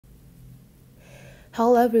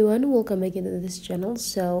Hello everyone, welcome back into this channel.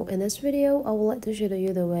 So in this video I would like to show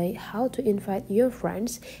you the way how to invite your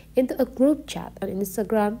friends into a group chat on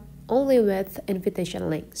Instagram only with invitation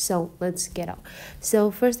link. So let's get out. So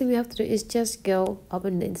first thing we have to do is just go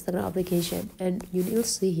open the Instagram application, and you will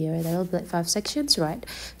see here there will be like 5 sections, right?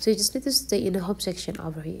 So you just need to stay in the home section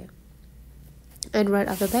over here. And right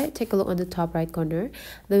after that, take a look on the top right corner.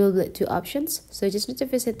 There will be like 2 options. So you just need to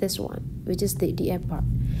visit this one, which is the DM part.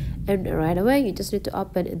 And right away, you just need to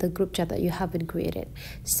open the group chat that you have been created.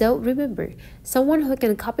 So remember, someone who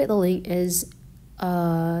can copy the link is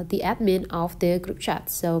the admin of the group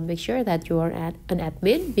chat. So make sure that you are an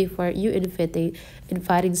admin before you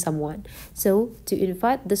inviting someone. So to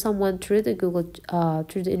invite someone through the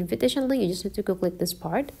through the invitation link, you just need to go click this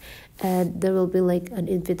part, and there will be like an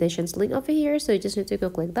invitations link over here. So you just need to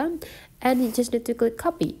go click them, and you just need to click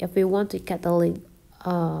copy if you want to get the link,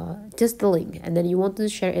 just the link, and then you want to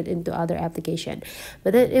share it into other application.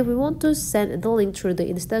 But then if we want to send the link through the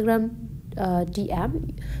Instagram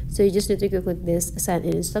DM, so you just need to go click this send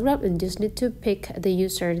in Instagram, and just need to pick the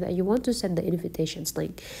user that you want to send the invitations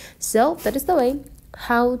link. So that is the way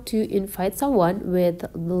how to invite someone with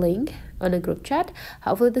the link on a group chat.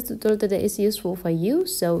 Hopefully this tutorial today is useful for you.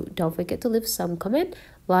 So don't forget to leave some comment,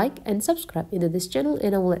 like and subscribe into this channel,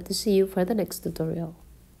 and I would like to see you for the next tutorial.